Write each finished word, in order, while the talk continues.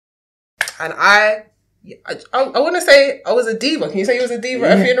And I want to say I was a diva. Can you say you was a diva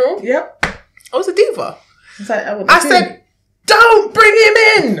at a funeral? Yep. I was a diva. Like, I said, don't bring him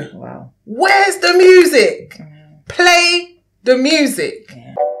in. Wow. Where's the music? Play the music.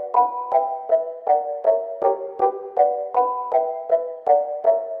 Yeah.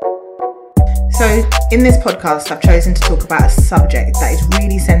 So in this podcast, I've chosen to talk about a subject that is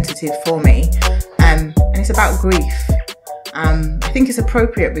really sensitive for me, and it's about grief. I think it's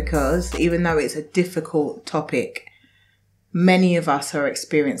appropriate because even though it's a difficult topic, many of us are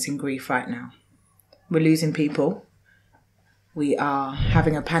experiencing grief right now. We're losing people. We are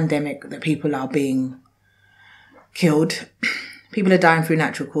having a pandemic that people are being killed. People are dying through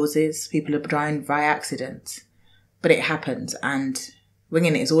natural causes. People are dying via accidents. But it happens, and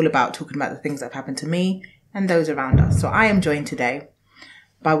Wingin is all about talking about the things that have happened to me and those around us. So I am joined today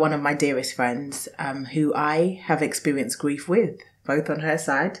by one of my dearest friends who I have experienced grief with, both on her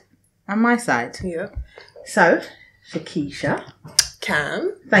side and my side. Yeah. So, Shakisha.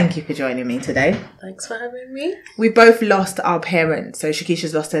 Cam. Thank you for joining me today. Thanks for having me. We both lost our parents. So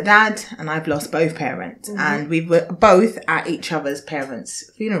Shakisha's lost her dad and I've lost both parents. Mm-hmm. And we were both at each other's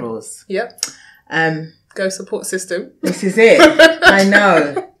parents' funerals. Yep. Go support system. This is it. I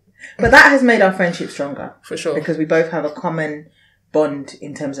know. But that has made our friendship stronger. For sure. Because we both have a common bond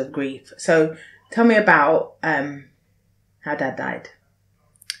in terms of grief. So tell me about how Dad died.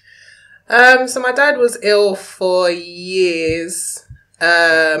 So my dad was ill for years.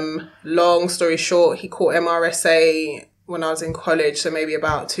 Long story short, he caught MRSA when I was in college, so maybe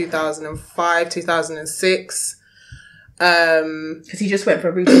about 2005, 2006. Because he just went for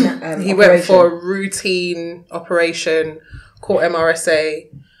a routine he went for a routine operation, caught MRSA,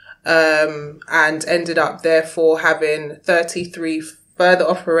 and ended up therefore having 33 further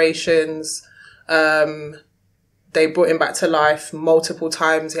operations. They brought him back to life multiple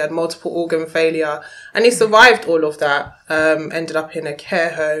times. He had multiple organ failure and he survived all of that. Ended up in a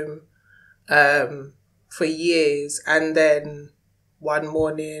care home for years, and then one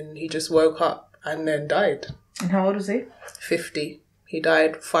morning he just woke up and then died. And how old was he? 50. He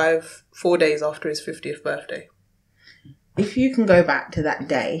died 4 days after his 50th birthday. If you can go back to that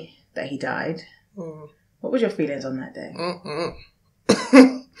day that he died, what was your feelings on that day?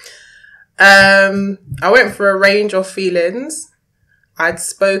 I went through a range of feelings. I'd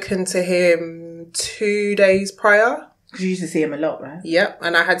spoken to him 2 days prior. Because you used to see him a lot, right? Yep,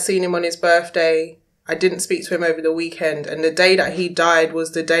 and I had seen him on his birthday. I didn't speak to him over the weekend, and the day that he died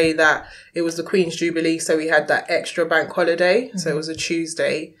was the day that it was the Queen's Jubilee, so we had that extra bank holiday, so it was a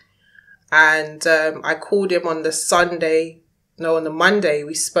Tuesday. And I called him on the Monday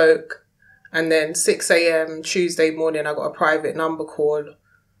we spoke, and then 6 a.m. Tuesday morning I got a private number call.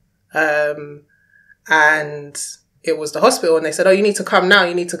 And it was the hospital, and they said, "Oh, you need to come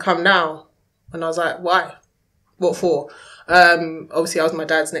now. And I was like, "Why? What for?" Obviously I was my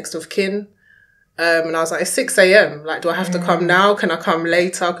dad's next of kin. And I was like, "It's 6 a.m. Like, do I have to come now? Can I come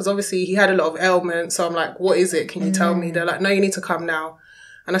later?" Because obviously he had a lot of ailments. So I'm like, "What is it? Can you tell me?" They're like, "No, you need to come now."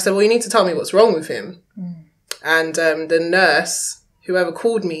 And I said, "Well, you need to tell me what's wrong with him." And the nurse, whoever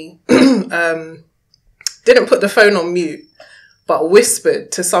called me, didn't put the phone on mute, but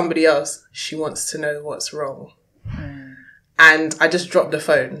whispered to somebody else, "She wants to know what's wrong." And I just dropped the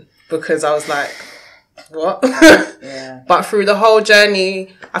phone because I was like, what? Yeah. But through the whole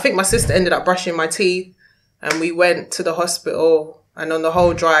journey, I think my sister ended up brushing my teeth and we went to the hospital, and on the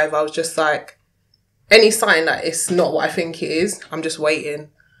whole drive, I was just like, any sign that it's not what I think it is, I'm just waiting.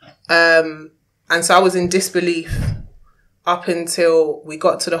 And so I was in disbelief up until we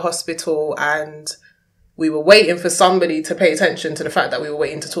got to the hospital, and we were waiting for somebody to pay attention to the fact that we were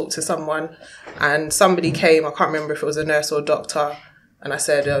waiting to talk to someone. And somebody came, I can't remember if it was a nurse or a doctor. And I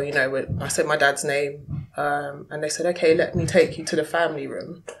said, I said my dad's name. And they said, "Okay, let me take you to the family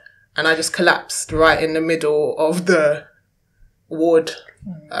room." And I just collapsed right in the middle of the ward,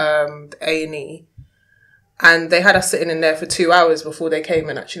 the A&E. And they had us sitting in there for 2 hours before they came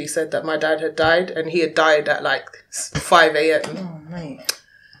and actually said that my dad had died. And he had died at like 5 a.m. Oh, mate.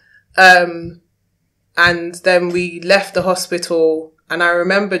 And then we left the hospital, and I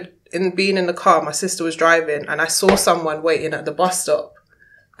remember being in the car, my sister was driving, and I saw someone waiting at the bus stop,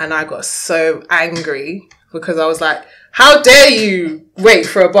 and I got so angry because I was like, "How dare you wait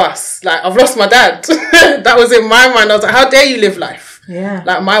for a bus? Like, I've lost my dad." That was in my mind. I was like, "How dare you live life?" Yeah.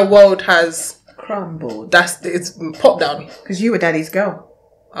 Like, my world has crumbled. It's popped down. Because you were daddy's girl.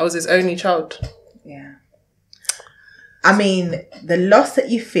 I was his only child. Yeah. I mean, the loss that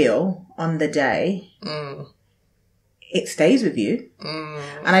you feel on the day, it stays with you.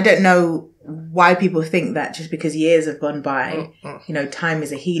 And I don't know why people think that just because years have gone by, you know, time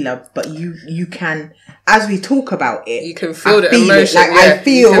is a healer, but you can, as we talk about it, you can feel the emotion. Like, I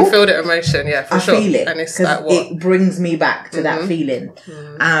feel, you can feel the emotion. Yeah, for sure. I feel it. And it's like what? It brings me back to that feeling.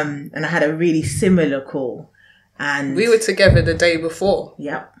 And I had a really similar call. And we were together the day before.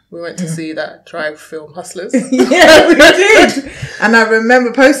 Yep. We went to see that Drive film, Hustlers. Yeah, we did. And I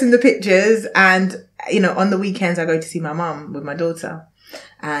remember posting the pictures, and, you know, on the weekends I go to see my mum with my daughter.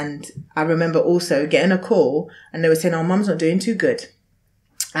 And I remember also getting a call, and they were saying, oh, mum's not doing too good.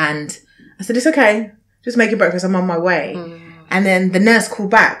 And I said, it's okay. Just making breakfast. I'm on my way. And then the nurse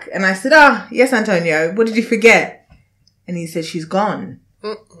called back, and I said, yes, Antonio, what did you forget? And he said, she's gone.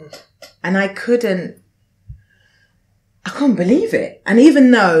 And I couldn't believe it. And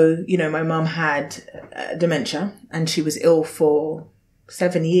even though, you know, my mum had dementia and she was ill for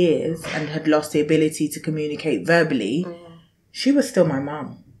 7 years and had lost the ability to communicate verbally, she was still my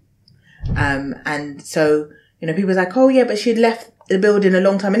mum. And so, you know, people were like, oh yeah, but she'd left the building a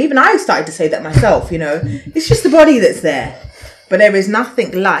long time. And even I started to say that myself, you know, it's just the body that's there. But there is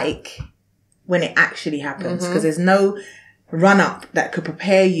nothing like when it actually happens, because there's no run up that could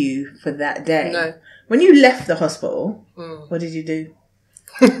prepare you for that day. No. When you left the hospital, what did you do?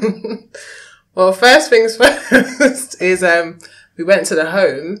 Well, first things first is we went to the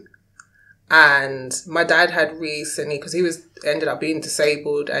home, and my dad had recently, because he ended up being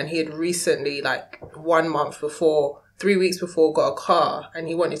disabled, and he had recently, like 1 month before, 3 weeks before, got a car, and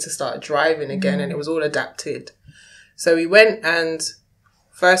he wanted to start driving again, and it was all adapted. So we went, and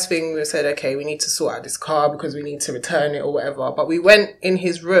first thing we said, okay, we need to sort out this car because we need to return it or whatever. But we went in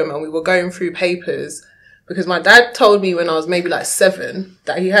his room and we were going through papers, because my dad told me when I was maybe like 7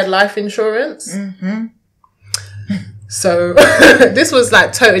 that he had life insurance. So this was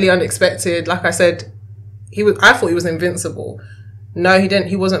like totally unexpected. Like I said, I thought he was invincible. No, he didn't.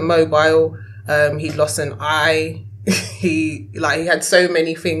 He wasn't mobile. He'd lost an eye. He had so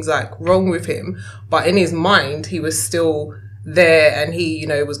many things like wrong with him, but in his mind, he was still there, and he, you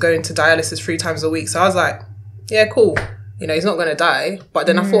know, was going to dialysis 3 times a week. So I was like, yeah, cool. You know, he's not going to die. But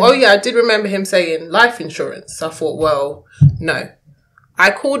then I thought, oh yeah, I did remember him saying life insurance. So I thought, well, no.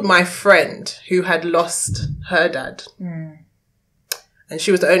 I called my friend who had lost her dad. And she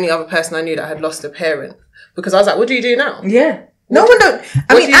was the only other person I knew that had lost a parent. Because I was like, what do you do now? Yeah. No one knows.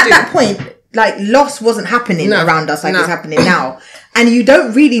 I mean, at that point, like, loss wasn't happening around us like it's happening now. And you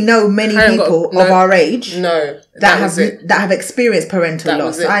don't really know many people of our age that have experienced parental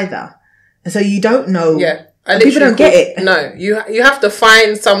loss either. And so you don't know. Yeah. People don't get it. No. You have to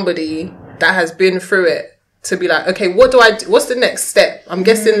find somebody that has been through it to be like, okay, what do I do? What's the next step? I'm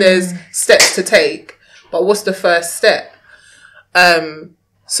guessing there's steps to take, but what's the first step?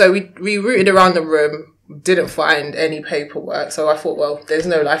 So we rooted around the room, didn't find any paperwork. So I thought, well, there's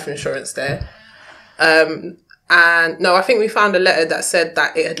no life insurance there. And no, I think we found a letter that said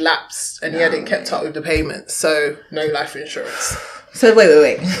that it had lapsed and he hadn't kept up with the payments. So no life insurance. So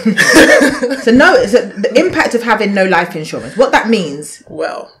wait. So the impact of having no life insurance, what that means,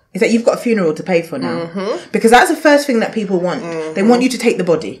 well, is that you've got a funeral to pay for now. Because that's the first thing that people want. They want you to take the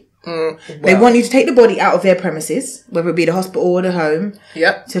body. They want you to take the body out of their premises, whether it be the hospital or the home.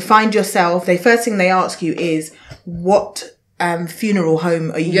 Yep. To find yourself, the first thing they ask you is, what funeral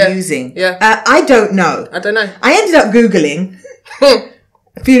home are you using? Yeah. I don't know. I don't know. I ended up Googling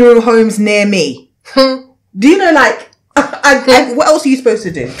funeral homes near me. Do you know, like, what else are you supposed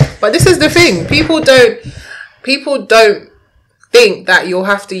to do? But this is the thing. People don't think that you'll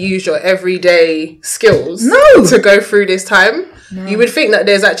have to use your everyday skills to go through this time. No. You would think that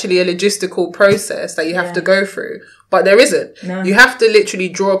there's actually a logistical process that you have to go through, but there isn't. No. You have to literally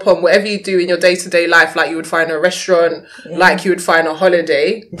draw upon whatever you do in your day-to-day life, like you would find a restaurant, like you would find a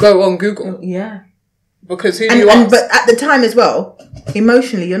holiday. Go on Google. Yeah. Because who do you ask? But at the time as well,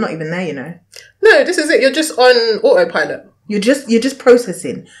 emotionally, you're not even there, you know. No, this is it. You're just on autopilot. You're just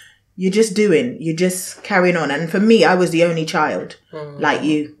processing. You're just doing. You're just carrying on. And for me, I was the only child, like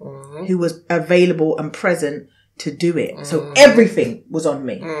you, who was available and present to do it. So everything was on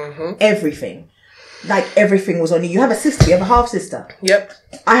me. Everything. Like, everything was on you. You have a sister. You have a half sister. Yep.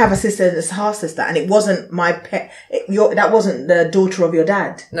 I have a sister that's a half sister, and it wasn't my pet. That wasn't the daughter of your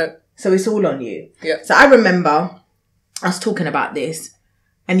dad. No. So it's all on you. Yeah. So I remember us talking about this,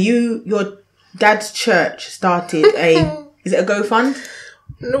 and your dad's church started is it a GoFund?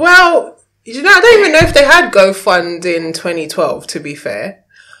 Well, you know, I don't even know if they had GoFund in 2012, to be fair.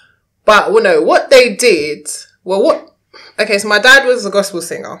 But, well, no, what they did, okay, so my dad was a gospel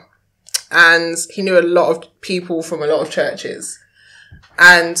singer, and he knew a lot of people from a lot of churches.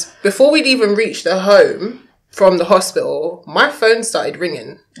 And before we'd even reached the home from the hospital, my phone started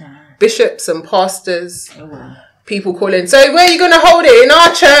ringing. bishops and pastors. Oh, wow. People calling, so where are you going to hold it? In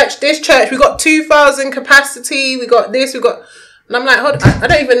our church, this church, we got 2,000 capacity, we got this, we got... And I'm like, hold on, I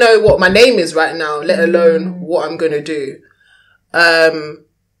don't even know what my name is right now, let alone what I'm going to do.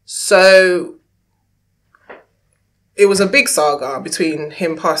 So it was a big saga between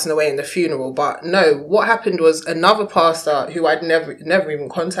him passing away and the funeral. But no, what happened was another pastor who I'd never even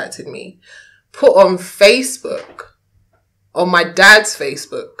contacted me put on Facebook, on my dad's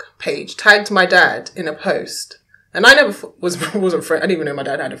Facebook page, tagged my dad in a post. And I never wasn't friend. I didn't even know my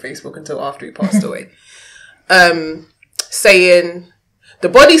dad had a Facebook until after he passed away. Saying the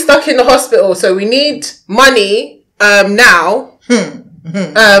body's stuck in the hospital, so we need money now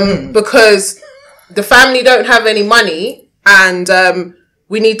because the family don't have any money, and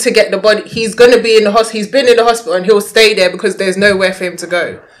we need to get the body. He's going to be in the hospital. He's been in the hospital, and he'll stay there because there's nowhere for him to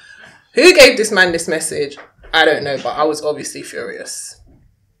go. Who gave this man this message? I don't know, but I was obviously furious.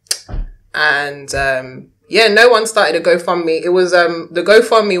 And no one started a GoFundMe. It was the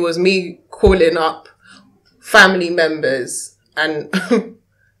GoFundMe was me calling up family members. And how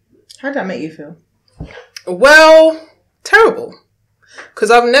did that make you feel? Well, terrible,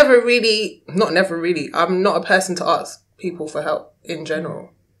 because I'm not a person to ask people for help in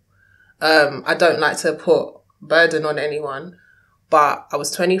general. I don't like to put burden on anyone, but I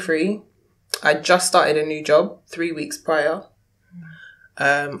was 23. I just started a new job 3 weeks prior.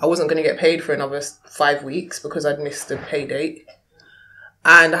 I wasn't going to get paid for another 5 weeks because I'd missed the pay date,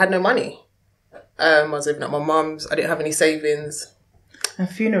 and I had no money. I was living at my mum's. I didn't have any savings. And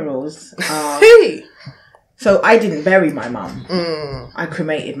funerals are... Hey! So I didn't bury my mum. I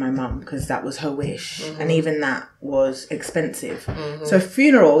cremated my mum because that was her wish. And even that was expensive. So a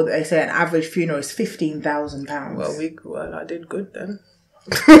funeral, they say an average funeral is £15,000. Well, I did good then.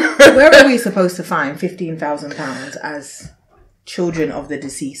 Where are we supposed to find £15,000 as children of the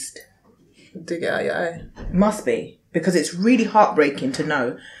deceased? Dig it out your eye. Must be. Because it's really heartbreaking to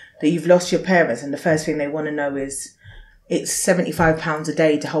know that you've lost your parents, and the first thing they want to know is it's £75 a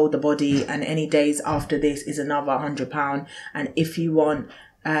day to hold the body, and any days after this is another £100. And if you want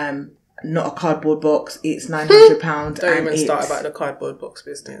not a cardboard box, it's £900. Don't even start about the cardboard box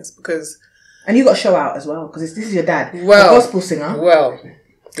business, because... And you got to show out as well, because this is your dad, well, a gospel singer. Well,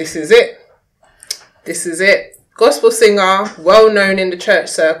 this is it. Gospel singer, well known in the church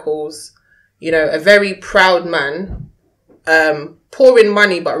circles, you know, a very proud man, poor in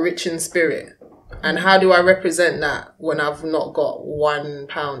money but rich in spirit. And how do I represent that when I've not got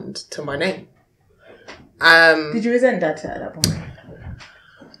 £1 to my name? Did you resent that at that point?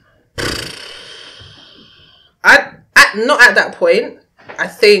 Not at that point. I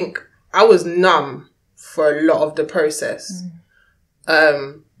think I was numb for a lot of the process.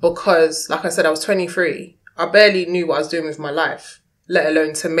 Because, like I said, I was 23. I barely knew what I was doing with my life, let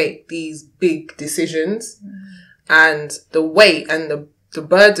alone to make these big decisions. And the weight and the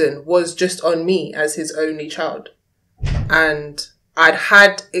burden was just on me as his only child. And I'd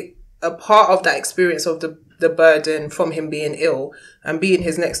had a part of that experience of the burden from him being ill and being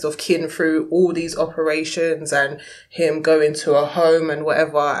his next of kin through all these operations and him going to a home and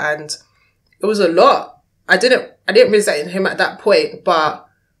whatever. And it was a lot. I didn't resent him at that point, but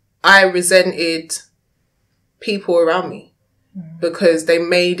I resented people around me because they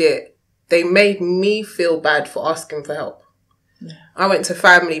made me feel bad for asking for help. Yeah. I went to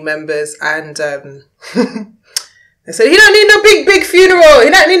family members and they said, he don't need no big funeral.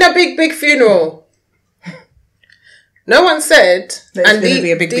 He don't need no big funeral. No one said. There's going to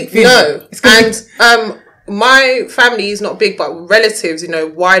be a big funeral. No. And my family is not big, but relatives, you know,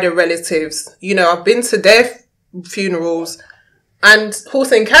 wider relatives, you know, I've been to their funerals and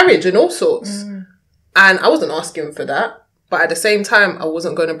horse and carriage and all sorts. And I wasn't asking for that. But at the same time, I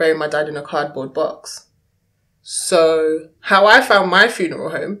wasn't going to bury my dad in a cardboard box. So how I found my funeral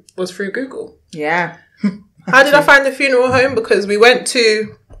home was through Google. Yeah. How did I find the funeral home? Because we went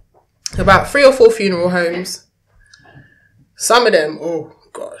to about 3 or 4 funeral homes. Some of them, oh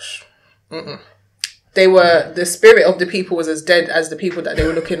gosh. They were, the spirit of the people was as dead as the people that they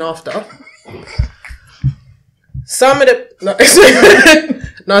were looking after. Some of the...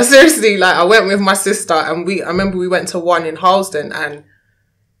 No, seriously, like I went with my sister and I remember we went to one in Harlesden and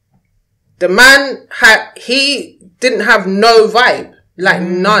the man he didn't have no vibe, like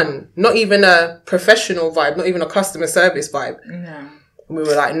none, not even a professional vibe, not even a customer service vibe. Yeah. We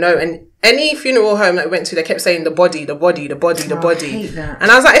were like, no. And any funeral home that we went to, they kept saying the body. I hate that.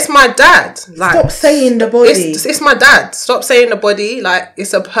 And I was like, it's my dad. Like, stop saying the body. It's my dad. Stop saying the body. Like,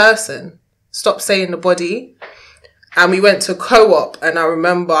 it's a person. Stop saying the body. And we went to Co-op and I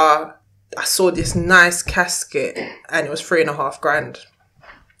remember I saw this nice casket and it was $3,500.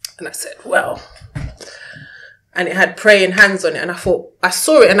 And I said, well, and it had praying hands on it. And I thought, I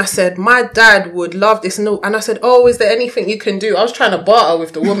saw it and I said, my dad would love this. And I said, oh, is there anything you can do? I was trying to barter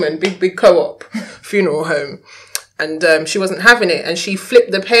with the woman, big co-op funeral home. And she wasn't having it. And she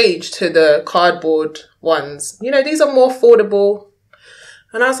flipped the page to the cardboard ones. You know, these are more affordable.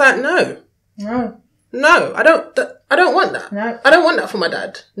 And I was like, no, I don't want that. No. I don't want that for my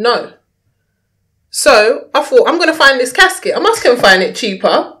dad. No. So I thought, I'm going to find this casket. I must can find it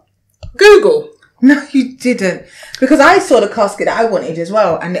cheaper. Google. No, you didn't. Because I saw the casket that I wanted as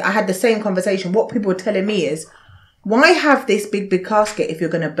well. And I had the same conversation. What people were telling me is, why have this big casket if you're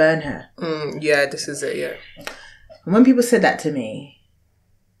going to burn her? Yeah, this is it, yeah. And when people said that to me,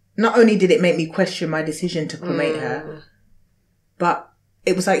 not only did it make me question my decision to cremate her, but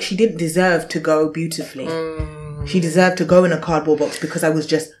it was like she didn't deserve to go beautifully. She deserved to go in a cardboard box because I was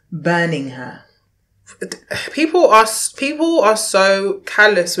just burning her. People are so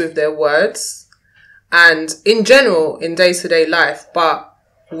callous with their words, and in general in day-to-day life. But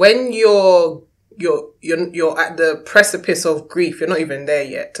when you're at the precipice of grief, you're not even there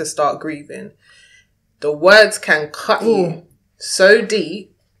yet to start grieving. The words can cut you so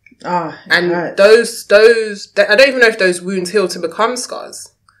deep. And hurts. those I don't even know if those wounds heal to become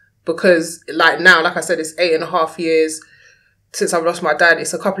scars, because like now, like I said, it's 8.5 years since I've lost my dad.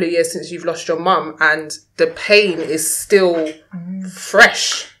 It's a couple of years since you've lost your mum, and the pain is still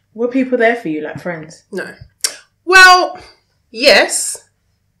fresh. Were people there for you, like friends? No. Well, yes,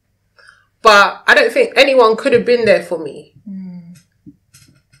 but I don't think anyone could have been there for me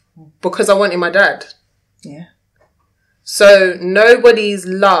because I wanted my dad. Yeah. So nobody's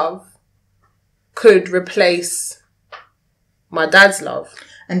love could replace my dad's love.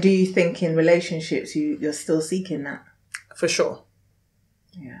 And do you think in relationships you're still seeking that? For sure.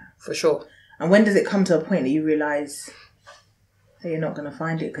 Yeah. For sure. And when does it come to a point that you realise that you're not going to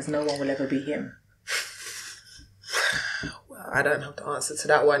find it because no one will ever be him? Well, I don't have the answer to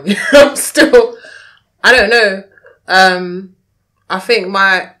that one. I don't know. I think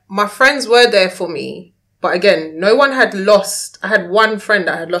my friends were there for me. But again, no one had lost. I had one friend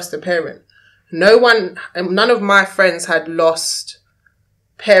that had lost a parent. None of my friends had lost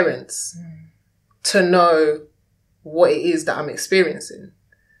parents to know what it is that I'm experiencing.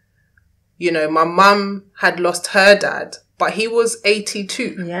 You know, my mum had lost her dad, but he was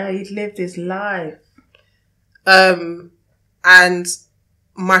 82. Yeah, he'd lived his life. And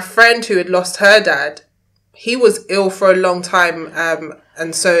my friend who had lost her dad, he was ill for a long time.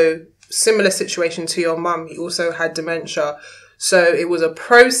 And so similar situation to your mum, he also had dementia. So it was a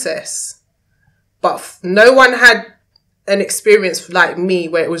process, but no one had an experience like me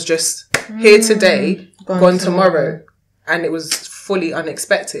where it was just here today, gone tomorrow. And it was fully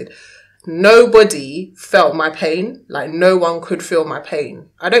unexpected. Nobody felt my pain. Like no one could feel my pain.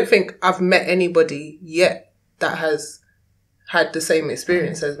 I don't think I've met anybody yet that has had the same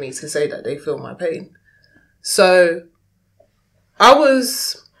experience as me to say that they feel my pain. So I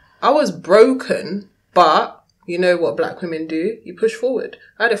was broken, but you know what black women do? You push forward.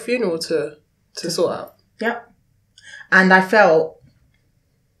 I had a funeral to sort out. Yep. And I felt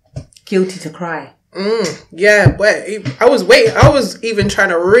guilty to cry. Yeah, but I was waiting. I was even trying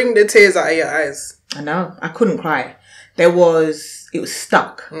to wring the tears out of your eyes. I know. I couldn't cry. It was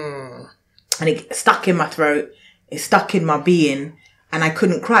stuck. And it stuck in my throat. It stuck in my being. And I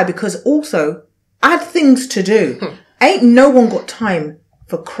couldn't cry because also I had things to do. Ain't no one got time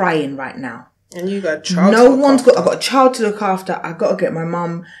for crying right now. And you got a child to look after. I've got a child to look after. I got to get my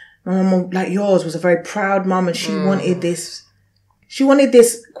mum. My mum, like yours, was a very proud mum, and she wanted this. She wanted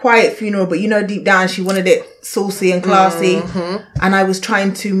this quiet funeral, but you know, deep down, she wanted it saucy and classy. And I was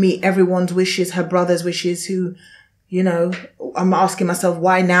trying to meet everyone's wishes, her brother's wishes, who, you know, I'm asking myself,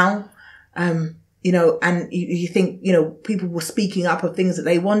 why now? You know, and you think, you know, people were speaking up of things that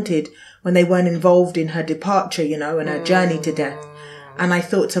they wanted when they weren't involved in her departure, you know, and her journey to death. And I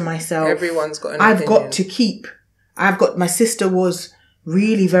thought to myself, everyone's got an I've opinion. got to keep. My sister was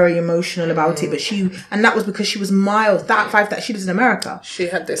really very emotional about it, but and that was because she was miles, that she lives in America. She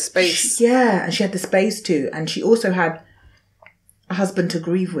had this space. And she had the space too. And she also had a husband to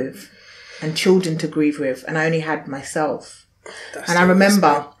grieve with and children to grieve with. And I only had myself. And I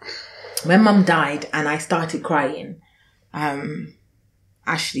remember when Mum died and I started crying,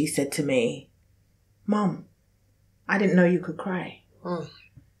 Ashley said to me, Mum, I didn't know you could cry.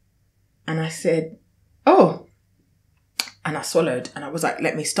 And I said, oh. And I swallowed and I was like,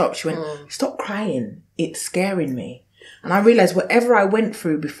 let me stop. She went, stop crying. It's scaring me. And I realized whatever I went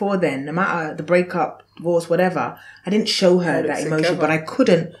through before then, no matter the breakup, divorce, whatever, I didn't show her that emotion, but I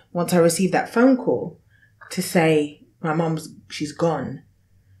couldn't, once I received that phone call to say, my mum's, she's gone.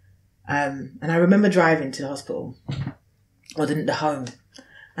 And I remember driving to the hospital, or the home,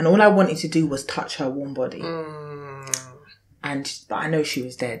 and all I wanted to do was touch her warm body. But I know she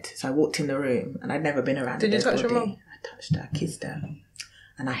was dead. So I walked in the room, and I'd never been around Did a you dead touch body. your mum? I touched her, kissed her,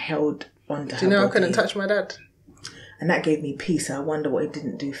 and I held onto her Do you know body. I couldn't touch my dad? And that gave me peace. I wonder what it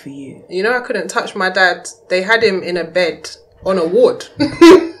didn't do for you. You know I couldn't touch my dad. They had him in a bed on a ward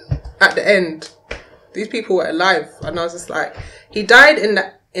at the end. These people were alive, and I was just like, he died in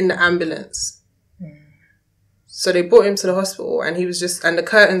the ambulance. So they brought him to the hospital, and he was just, and the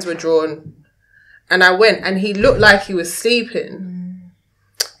curtains were drawn, and I went, and he looked like he was sleeping,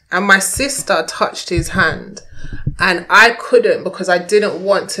 and my sister touched his hand, and I couldn't because I didn't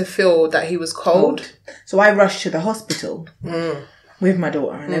want to feel that he was cold. So I rushed to the hospital with my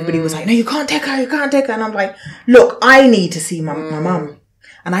daughter, and everybody was like, no, you can't take her, and I'm like, look, I need to see my mum.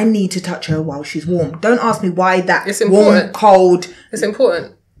 And I need to touch her while she's warm. Don't ask me why that It's important. Warm, cold. It's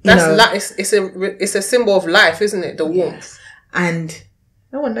important. It's a symbol of life, isn't it? The warmth. Yes. And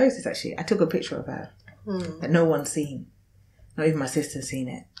no one knows this, actually. I took a picture of her that no one's seen. Not even my sister's seen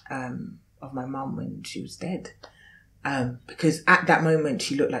it, of my mum when she was dead. Because at that moment,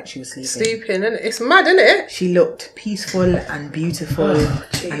 she looked like she was sleeping. And it's mad, isn't it? She looked peaceful and beautiful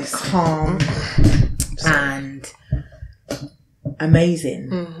and calm and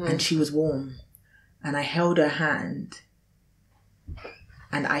amazing. And she was warm. And I held her hand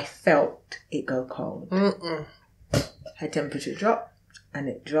and I felt it go cold. Her temperature dropped and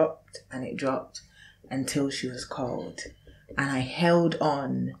it dropped and it dropped until she was cold. And I held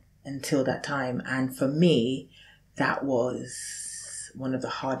on until that time. And for me, that was one of the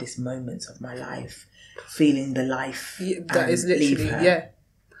hardest moments of my life. Feeling the life. Yeah, that is literally, leave her.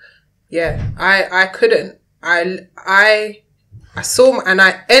 Yeah. I couldn't. I saw and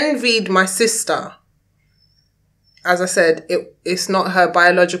I envied my sister. As I said, it's not her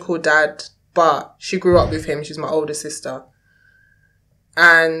biological dad, but she grew up with him. She's my older sister.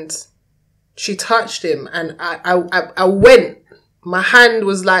 And she touched him and I went. My hand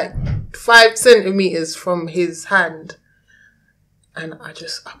was like 5 centimeters from his hand. And I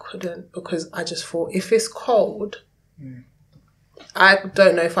couldn't, because I just thought, if it's cold, I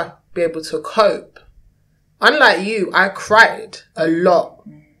don't know if I'd be able to cope. Unlike you, I cried a lot.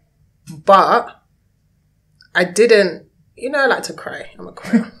 But I didn't, I like to cry. I'm a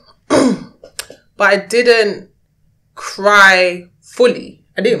crier. But I didn't cry fully.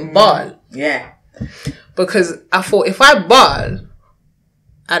 I didn't bawl. Yeah. Because I thought, if I bawl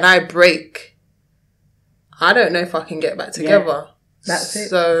and I break, I don't know if I can get back together. Yeah. That's it.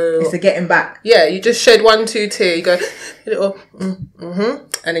 So it's the getting back. Yeah, you just shed 1-2 tear. You go, little,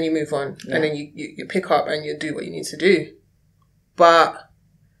 and then you move on. Yeah. And then you pick up and you do what you need to do. But,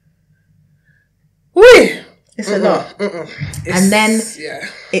 it's a lot. And then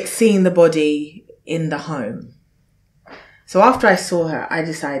it's seeing the body in the home. So after I saw her, I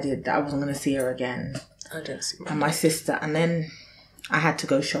decided that I wasn't going to see her again. I didn't see my sister. And then I had to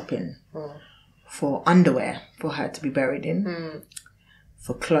go shopping for underwear for her to be buried in.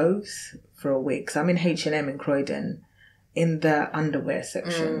 For clothes, for a wig. So I'm in H&M in Croydon, in the underwear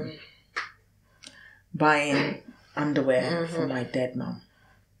section, buying underwear for my dead mum.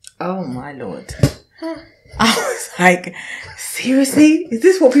 Oh my Lord. I was like, seriously? Is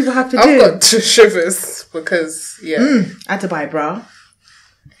this what people have to do? I've got shivers because, I had to buy a bra.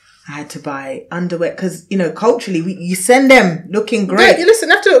 I had to buy underwear because, culturally, you send them looking great. Yeah,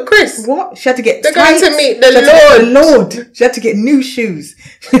 listen, after Chris. What? She had to get They're tights. going to meet the Lord. She had to get new shoes.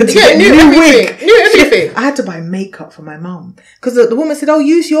 She had to get new everything. wig. New everything. I had to buy makeup for my mum because the woman said, "Oh,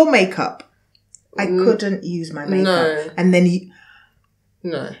 use your makeup." I couldn't use my makeup. No. And then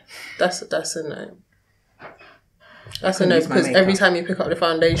no, that's a no. That's a no because every time you pick up the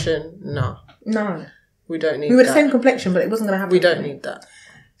foundation, no, we don't need. We were that. the same complexion, but it wasn't going to happen. We don't need that.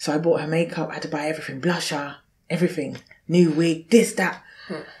 So I bought her makeup. I had to buy everything, blusher, everything, new wig, this, that.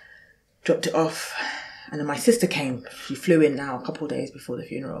 Dropped it off, and then my sister came. She flew in now a couple of days before the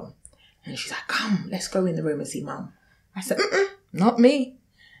funeral, and she's like, "Come, let's go in the room and see Mum." I said, "Not me.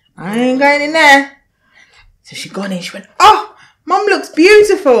 I ain't going in there." So she gone in. She went, "Oh, Mum looks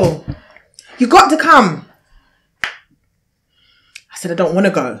beautiful. You got to come." I said, "I don't want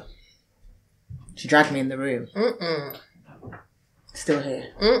to go." She dragged me in the room. Still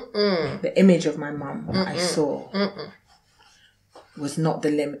here. The image of my mum I saw was not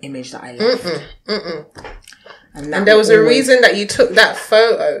the image that I left. And there was a reason that you took that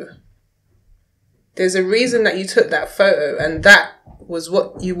photo. There's a reason that you took that photo, and that was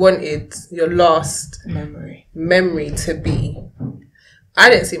what you wanted your last memory to be. I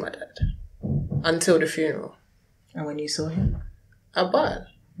didn't see my dad until the funeral. And when you saw him? I bawled.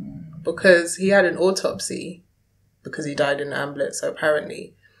 because he had an autopsy because he died in an ambulance. So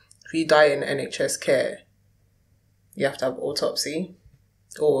apparently, if you die in NHS care, you have to have an autopsy.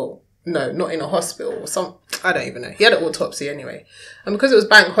 Or, no, not in a hospital. Or I don't even know. He had an autopsy anyway. And because it was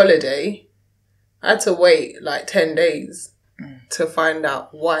bank holiday, I had to wait like 10 days to find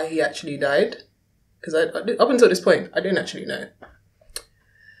out why he actually died. Because up until this point, I didn't actually know.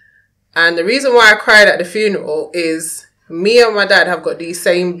 And the reason why I cried at the funeral is me and my dad have got these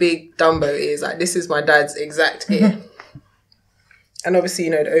same big Dumbo ears. Like, this is my dad's exact ear. And obviously,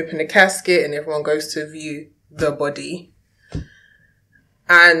 you know, they open the casket and everyone goes to view the body.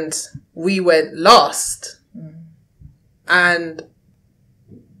 And we went last. And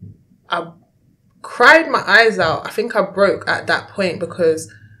I cried my eyes out. I think I broke at that point because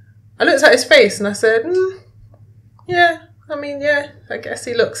I looked at his face and I said, yeah, I guess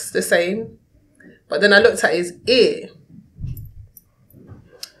he looks the same. But then I looked at his ear.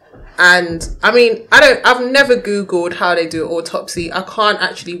 And I've never Googled how they do autopsy. I can't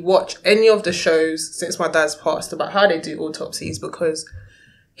actually watch any of the shows since my dad's passed about how they do autopsies because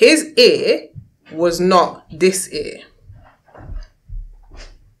his ear was not this ear.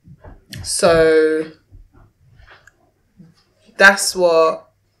 So that's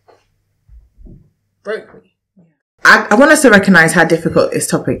what broke me. I want us to recognise how difficult this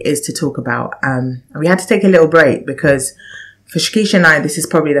topic is to talk about. We had to take a little break because for Shakisha and I, this is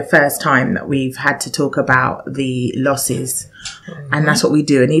probably the first time that we've had to talk about the losses. And that's what we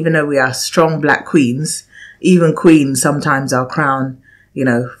do. And even though we are strong black queens, even queens, sometimes our crown, you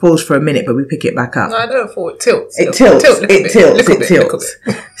know, falls for a minute, but we pick it back up. No, I don't fall. It tilts. It tilts.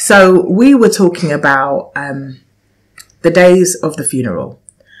 So we were talking about the days of the funeral.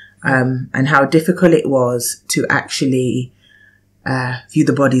 And how difficult it was to actually view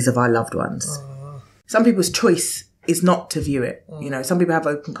the bodies of our loved ones. Some people's choice is not to view it. You know, some people have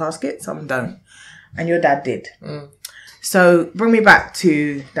open caskets, some don't. And your dad did. So bring me back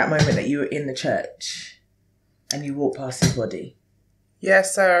to that moment that you were in the church and you walked past his body. Yeah,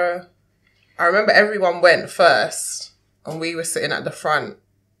 so I remember everyone went first and we were sitting at the front.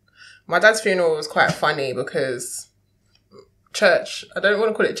 My dad's funeral was quite funny because church, I don't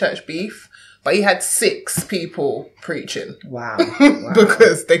want to call it church beef, but he had 6 people preaching. Wow.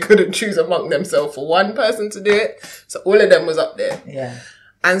 Because they couldn't choose among themselves for one person to do it. So all of them was up there. Yeah.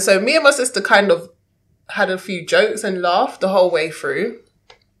 And so me and my sister kind of had a few jokes and laughed the whole way through.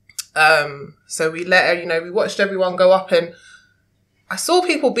 So we we watched everyone go up and I saw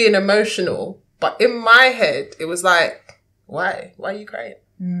people being emotional, but in my head, it was like, why? Why are you crying?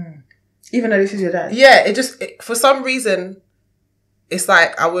 Even though this is your dad? Yeah, for some reason, it's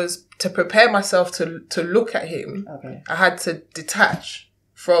like I was, to prepare myself to look at him, okay, I had to detach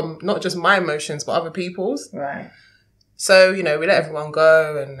from not just my emotions, but other people's. Right. So, we let everyone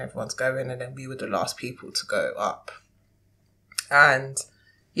go and everyone's going and then we were the last people to go up. And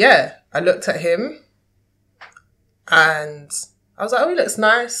yeah, I looked at him and I was like, oh, he looks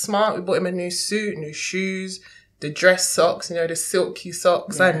nice, smart. We bought him a new suit, new shoes, the dress socks, the silky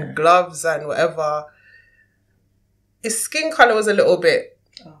socks and gloves and whatever. His skin colour was a little bit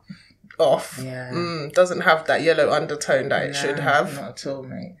off. Yeah. Doesn't have that yellow undertone that it should have. Not at all,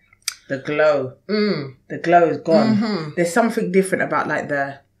 mate. The glow. The glow is gone. Mm-hmm. There's something different about like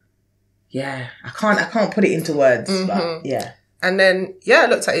I can't put it into words, but yeah. And then, I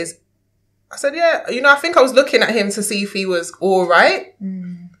looked at I said, I think I was looking at him to see if he was all right.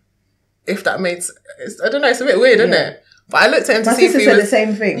 If that made sense. I don't know, it's a bit weird, isn't it? But I looked at him to see if he was... My sister said the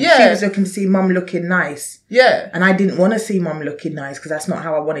same thing. Yeah. She was looking to see mum looking nice. Yeah. And I didn't want to see mum looking nice because that's not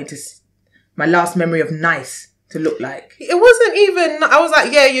how I wanted to... My last memory of nice to look like. It wasn't even... I was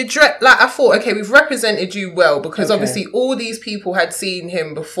like, you're dressed... Like, I thought, okay, we've represented you well because obviously all these people had seen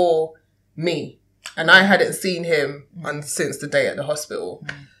him before me. And I hadn't seen him since the day at the hospital.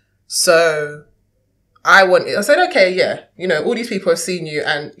 So... I said, okay, all these people have seen you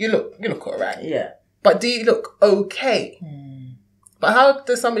and you look all right. Yeah. But do you look okay? But how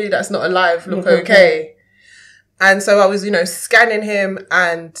does somebody that's not alive look okay? And so I was, scanning him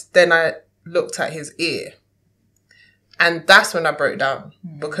and then I looked at his ear. And that's when I broke down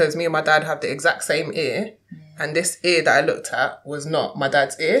because me and my dad have the exact same ear. And this ear that I looked at was not my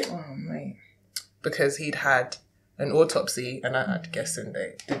dad's ear. Oh, mate. Because he'd had an autopsy and I guess and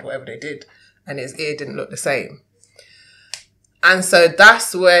they did whatever they did. And his ear didn't look the same. And so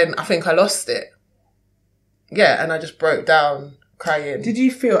that's when I think I lost it. Yeah, and I just broke down crying. Did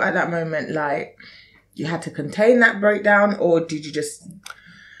you feel at that moment like you had to contain that breakdown or did you just...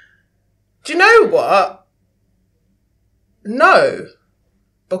 Do you know what? No.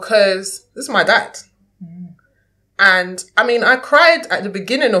 Because this is my dad. And I mean, I cried at the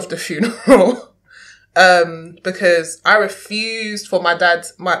beginning of the funeral because I refused for my dad.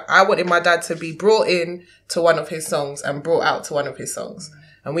 I wanted my dad to be brought in to one of his songs and brought out to one of his songs.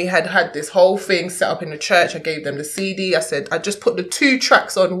 And we had this whole thing set up in the church. I gave them the CD. I said, I just put the 2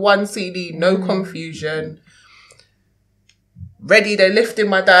 tracks on one CD, no confusion. Ready, they're lifting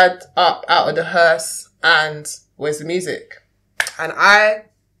my dad up out of the hearse, and where's the music? And I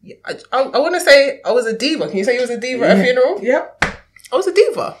want to say I was a diva. Can you say you was a diva at a funeral? Yep. I was a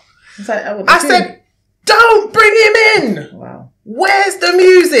diva. Like, I said, don't bring him in. Wow. Where's the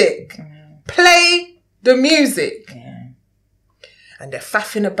music? Play the music. Yeah. And they're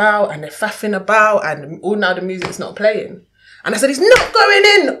faffing about and all now the music's not playing. And I said, he's not going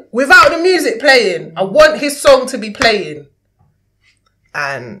in without the music playing. I want his song to be playing.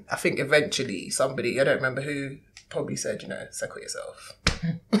 And I think eventually somebody, I don't remember who, probably said, settle yourself.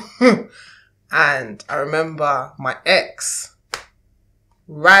 And I remember my ex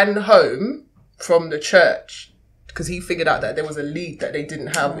ran home from the church because he figured out that there was a lead that they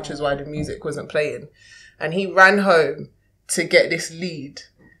didn't have, which is why the music wasn't playing. And he ran home to get this lead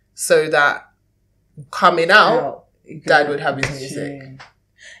so that coming out, Dad would have his music.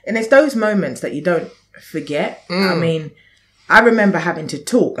 And it's those moments that you don't forget. I mean, I remember having to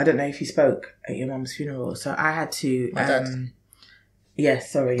talk. I don't know if you spoke at your mum's funeral. So I had to... My dad.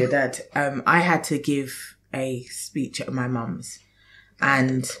 Yes, sorry, your dad. I had to give a speech at my mum's.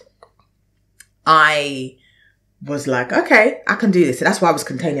 And I was like, okay, I can do this. So that's why I was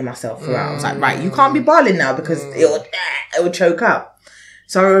containing myself throughout. I was like, right, you can't be bawling now because it would choke up.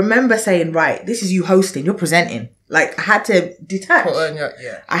 So I remember saying, right, this is you hosting, you're presenting. Like, I had to detach.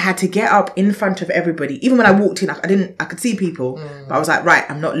 I had to get up in front of everybody. Even when I walked in, I could see people, but I was like, right,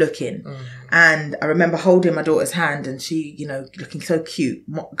 I'm not looking. And I remember holding my daughter's hand and she, looking so cute,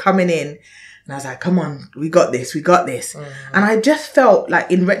 coming in. And I was like, come on, we got this. And I just felt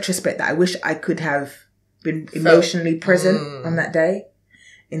like, in retrospect, that I wish I could have been emotionally present on that day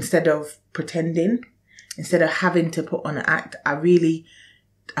instead of pretending, instead of having to put on an act.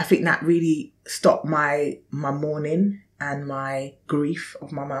 I think that really stopped my mourning and my grief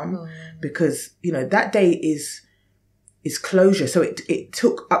of my mum because, that day is closure. So it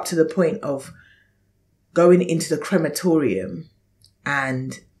took up to the point of going into the crematorium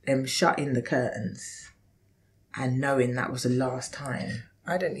and them shutting the curtains and knowing that was the last time.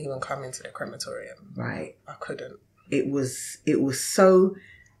 I didn't even come into the crematorium. Right. I couldn't. It was so...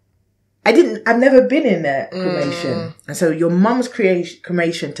 I've never been in a cremation. And so your mum's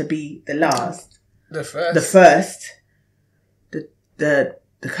cremation to be the last. The first. The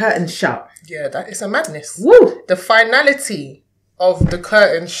curtain shut. Yeah, that is a madness. Woo! The finality of the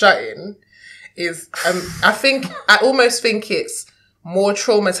curtain shutting is, I almost think it's more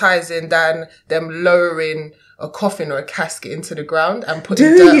traumatizing than them lowering a coffin or a casket into the ground and putting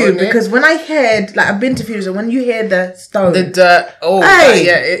dirt on it. Because when I heard, I've been to funerals, and when you hear the stone, the dirt,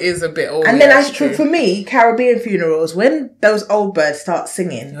 it is a bit old. And then for me, Caribbean funerals, when those old birds start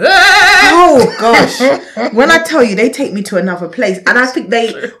singing, oh gosh, when I tell you, they take me to another place, and I think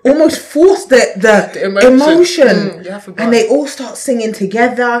they almost force the emotion. And they all start singing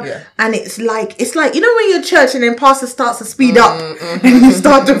together, and it's like when you're in church and then pastor starts to speed up, and you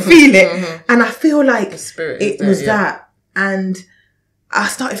start to feel it, and I feel like the spirit. It was that. And I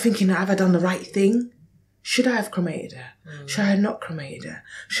started thinking, have I done the right thing? Should I have cremated her? Should I have not cremated her?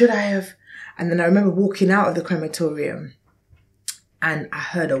 Should I have? And then I remember walking out of the crematorium and I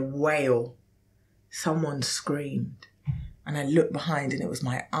heard a wail. Someone screamed. And I looked behind and it was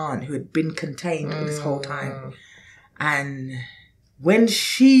my aunt who had been contained this whole time. And when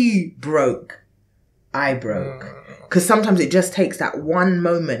she broke, I broke. Because sometimes it just takes that one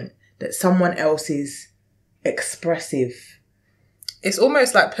moment that someone else is expressive. It's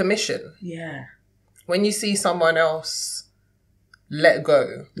almost like permission. Yeah. When you see someone else let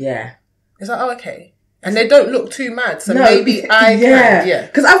go. Yeah. It's like, oh, okay. And they don't look too mad. So maybe I can. Yeah.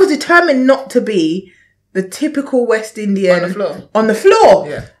 Because I was determined not to be the typical West Indian. On the floor.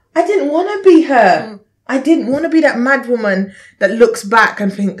 Yeah. I didn't want to be her. I didn't want to be that mad woman that looks back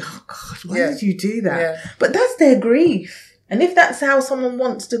and think, oh God, why did you do that? Yeah. But that's their grief. And if that's how someone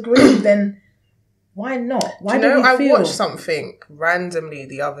wants to grieve, then why not? Why do you feel? I watched something randomly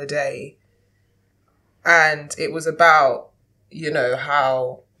the other day and it was about,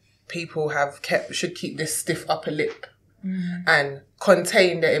 how people should keep this stiff upper lip and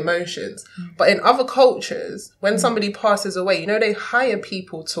contain their emotions. But in other cultures, when somebody passes away, they hire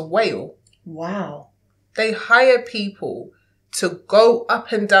people to wail. Wow. They hire people to go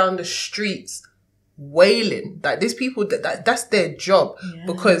up and down the streets wailing. Like these people, that's their job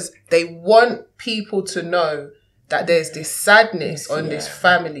because they want people to know that there's this sadness on this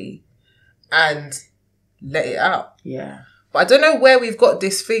family and let it out. Yeah. But I don't know where we've got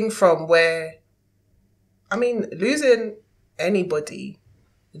this thing from where, I mean, losing anybody,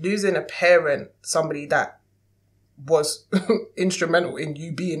 losing a parent, somebody that was instrumental in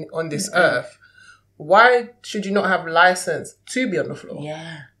you being on this earth, why should you not have license to be on the floor?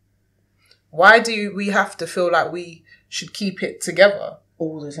 Yeah. Why do we have to feel like we should keep it together?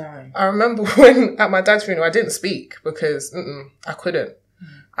 All the time. I remember when at my dad's funeral, I didn't speak because I couldn't.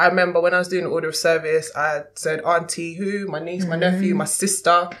 I remember when I was doing the order of service, I said, Auntie who, my niece, my nephew, my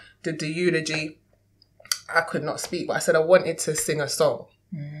sister did the eulogy. I could not speak, but I said I wanted to sing a song.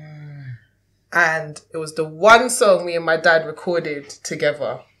 And it was the one song me and my dad recorded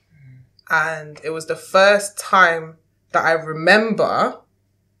together. And it was the first time that I remember,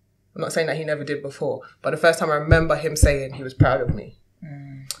 I'm not saying that he never did before, but the first time I remember him saying he was proud of me.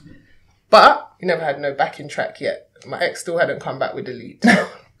 But he never had no backing track yet. My ex still hadn't come back with the lead.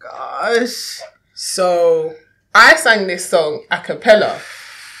 Gosh. So I sang this song a cappella.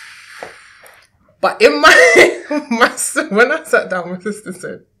 But in when I sat down, my sister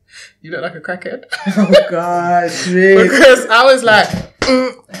said, "You look like a crackhead." Oh gosh, really? Because I was like,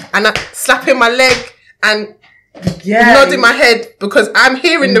 and I slapping my leg and nodding my head because I'm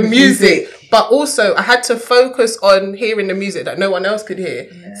hearing the music. But also I had to focus on hearing the music that no one else could hear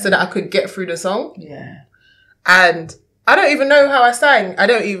so that I could get through the song. Yeah. And I don't even know how I sang. I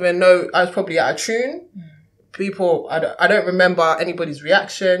don't even know. I was probably out of tune. People, I don't remember anybody's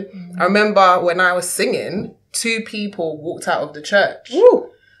reaction. I remember when I was singing, 2 people walked out of the church.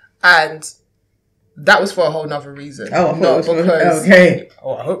 Woo. And that was for a whole nother reason. Oh, not because... Okay.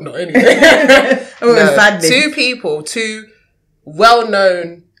 Oh, I hope not anyway. No, 2 people, 2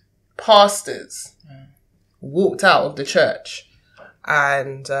 well-known pastors walked out of the church.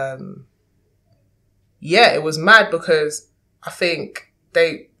 And, it was mad because I think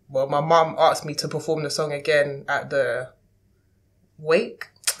my mum asked me to perform the song again at the wake.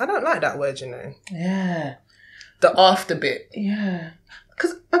 I don't like that word, you know. Yeah. The after bit. Yeah.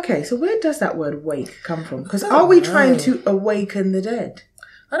 So where does that word wake come from? Because are we trying to awaken the dead?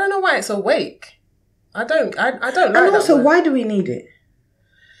 I don't know why it's awake. I don't like that word. And also, why do we need it?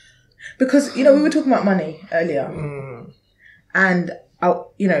 Because, we were talking about money earlier. And,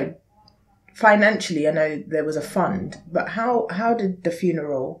 financially, I know there was a fund, but how did the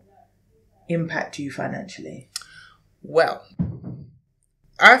funeral impact you financially? Well,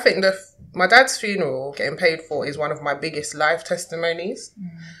 I think my dad's funeral getting paid for is one of my biggest life testimonies.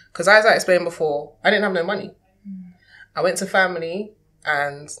 Because as I explained before, I didn't have no money. I went to family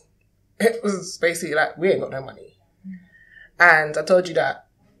and it was basically like, we ain't got no money. And I told you that,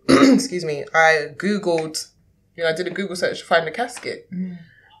 excuse me, I Googled, I did a Google search to find a casket.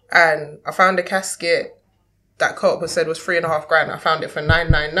 And I found a casket that co-op said was $3,500. I found it for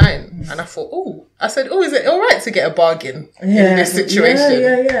 $999. And I thought, is it all right to get a bargain in this situation?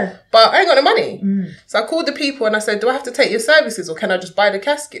 Yeah. But I ain't got no money. So I called the people and I said, do I have to take your services or can I just buy the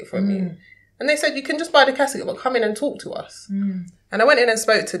casket from you? And they said, you can just buy the casket, but come in and talk to us. And I went in and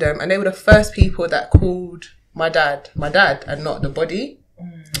spoke to them and they were the first people that called my dad and not the body.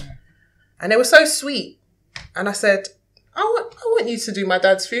 And they were so sweet. And I said, I want you to do my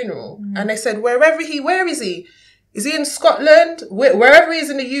dad's funeral. And they said, where is he? Is he in Scotland? Wherever he is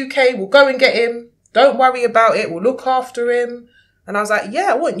in the UK, we'll go and get him. Don't worry about it. We'll look after him. And I was like,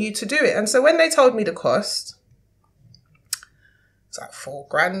 yeah, I want you to do it. And so when they told me the cost, it's like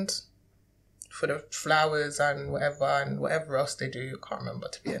 $4,000 for the flowers and whatever else they do. I can't remember,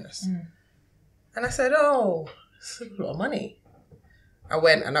 to be honest. And I said, it's a lot of money. I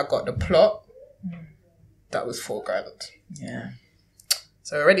went and I got the plot. That was $4,000. Yeah.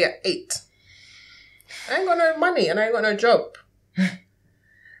 So already at 8. I ain't got no money and I ain't got no job.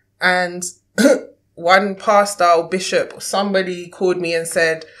 And one pastor or bishop or somebody called me and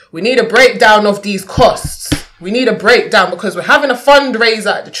said, we need a breakdown of these costs. We need a breakdown because we're having a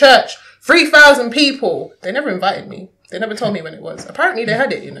fundraiser at the church. 3,000 people. They never invited me. They never told me when it was. Apparently they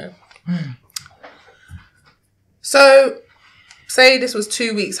had it, So... say this was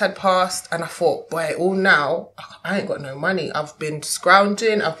 2 weeks had passed and I thought, boy, all now, I ain't got no money. I've been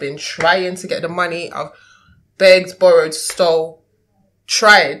scrounging. I've been trying to get the money. I've begged, borrowed, stole,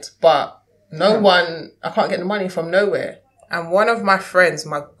 tried, but I can't get the money from nowhere. And one of my friends,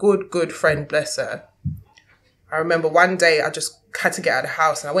 my good friend, bless her, I remember one day I just had to get out of the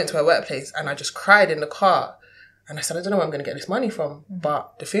house and I went to her workplace and I just cried in the car. And I said, I don't know where I'm going to get this money from,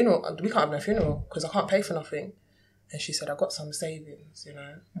 but the funeral, we can't have no funeral because I can't pay for nothing. And she said, I've got some savings,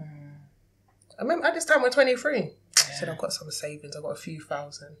 I remember at this time we're 23. She said, I've got some savings. I've got a few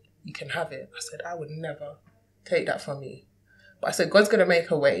thousand. You can have it. I said, I would never. take that from you. But I said, God's going to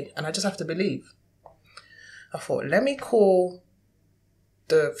make a way, and I just have to believe. I thought, let me call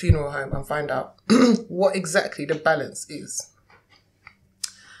the funeral home and find out what exactly the balance is.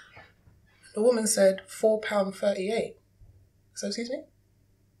 The woman said £4.38. So, excuse me?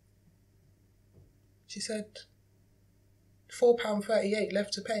 She said £4.38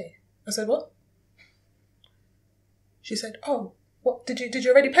 left to pay. I said, what? She said, oh, what did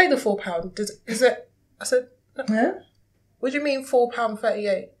you already pay the £4? Is it? I said, no. Yeah? What do you mean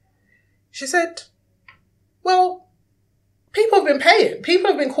 £4.38? She said, well, people have been paying.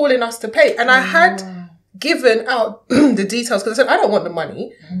 People have been calling us to pay. And I had given out the details because I said, I don't want the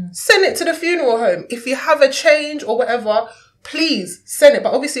money. Send it to the funeral home. If you have a change or whatever, please send it.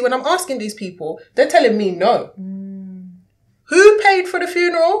 But obviously when I'm asking these people, they're telling me no. Who paid for the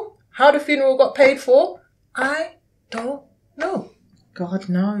funeral? How the funeral got paid for? I don't know. God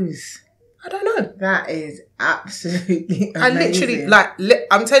knows. I don't know. That is absolutely amazing. I literally,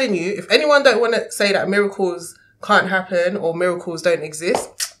 I'm telling you, if anyone don't want to say that miracles can't happen or miracles don't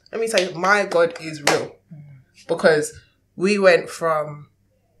exist, let me tell you, my God is real. Because we went from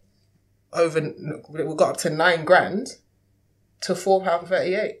we got up to £9,000 to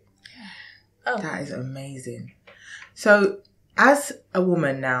 £4.38. Oh. That is amazing. So, as a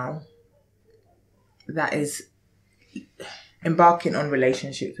woman now that is embarking on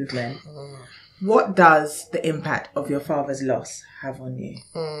relationships with men, what does the impact of your father's loss have on you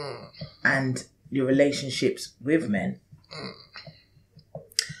and your relationships with men?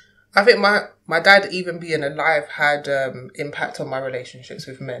 I think my dad, even being alive, had impact on my relationships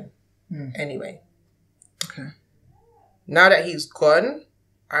with men. Anyway. Okay. Now that he's gone,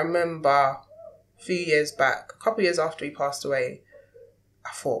 I remember a few years back, a couple of years after he passed away, I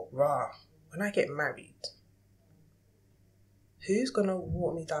thought, when I get married, who's going to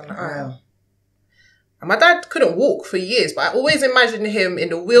walk me down the aisle? And my dad couldn't walk for years, but I always imagined him in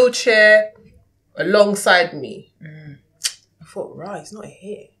the wheelchair alongside me. I thought, he's not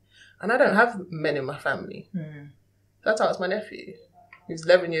here. And I don't have men in my family. That's how it's my nephew. He's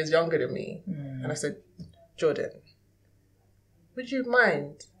 11 years younger than me. And I said, Jordan, would you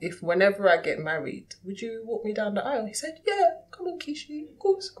mind if whenever I get married, would you walk me down the aisle? He said, yeah, come on, Kishi. Of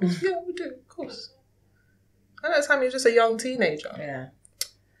course. Yeah, we do. Of course. At that time, he was just a young teenager. Yeah.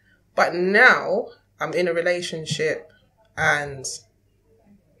 But now, I'm in a relationship and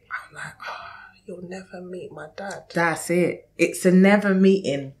I'm like, you'll never meet my dad. That's it. It's a never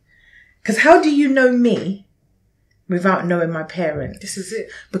meeting. Because how do you know me without knowing my parents? This is it.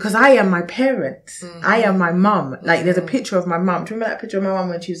 Because I am my parents. I am my mum. Like, there's a picture of my mum. Do you remember that picture of my mum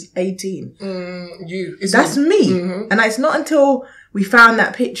when she was 18? That's me. And it's not until we found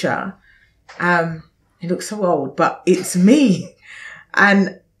that picture, it looks so old, but it's me.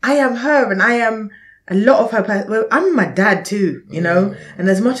 And I am her, and I am a lot of her. Well, I'm my dad too, you know? And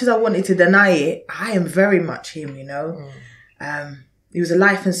as much as I wanted to deny it, I am very much him, you know? He was a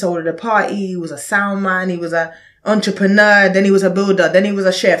life and soul of the party. He was a sound man. He was a entrepreneur. Then he was a builder. Then he was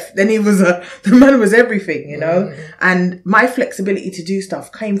a chef. Then he was the man was everything, you know? And my flexibility to do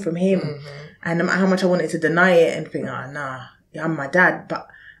stuff came from him. And no matter how much I wanted to deny it and think, nah, I'm my dad. But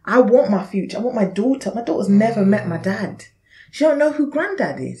I want my future. I want my daughter. My daughter's never met my dad. She don't know who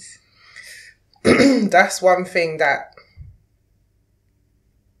granddad is. That's one thing that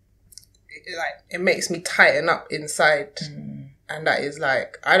it makes me tighten up inside. And that is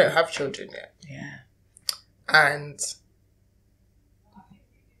like, I don't have children yet. Yeah. And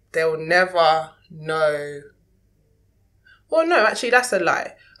they'll never know. Well, no, actually, that's a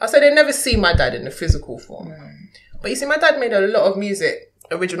lie. I said they never see my dad in the physical form. But you see, my dad made a lot of music.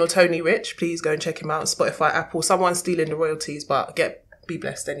 Original Tony Rich. Please go and check him out. Spotify, Apple. Someone's stealing the royalties, but be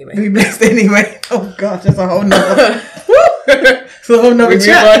blessed anyway. Be blessed anyway. Oh, gosh, that's a whole nother... It's a whole nother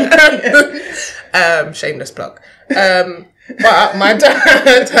chat. Shameless plug. But my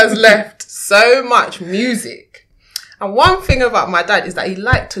dad has left so much music. And one thing about my dad is that he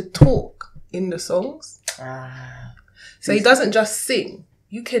liked to talk in the songs. So he doesn't just sing.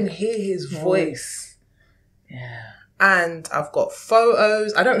 You can hear his voice. Yeah. And I've got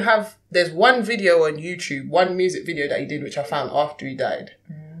photos. There's one video on YouTube, one music video that he did, which I found after he died.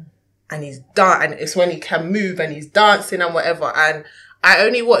 And he's done, and it's when he can move and he's dancing and whatever. And I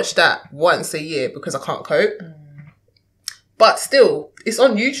only watch that once a year because I can't cope. But still, it's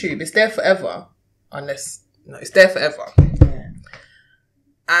on YouTube. It's there forever. It's there forever. Yeah.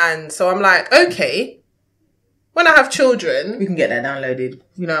 And so I'm like, okay, when I have children... We can get that downloaded.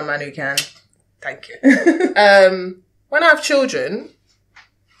 You know a man who can. Thank you. When I have children,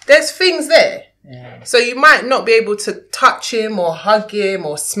 there's things there. Yeah. So you might not be able to touch him or hug him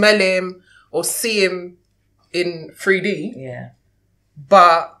or smell him or see him in 3D. Yeah.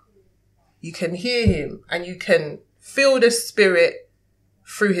 But you can hear him and you can feel the spirit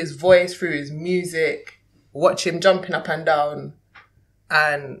through his voice, through his music, watch him jumping up and down.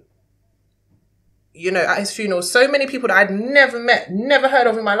 And, you know, at his funeral, so many people that I'd never met, never heard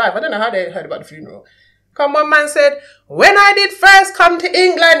of in my life. I don't know how they heard about the funeral. Come on, man said, when I did first come to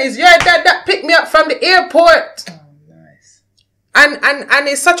England, is your dad that picked me up from the airport. Oh, nice. And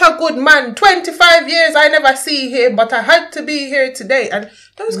he's such a good man. 25 years I never see him, but I had to be here today. And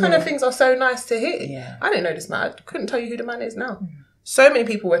those kind of things are so nice to hear. Yeah. I didn't know this man. I couldn't tell you who the man is now. So many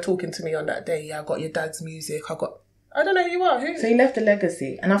people were talking to me on that day. Yeah, I got your dad's music. I don't know who you are. Who? So he left a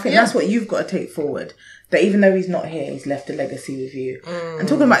legacy. And I think that's what you've got to take forward. That even though he's not here, he's left a legacy with you. And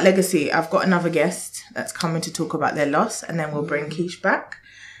talking about legacy, I've got another guest that's coming to talk about their loss. And then we'll bring Keish back.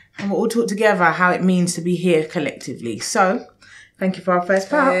 And we'll all talk together how it means to be here collectively. So, thank you for our first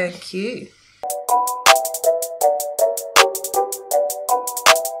part. Thank you.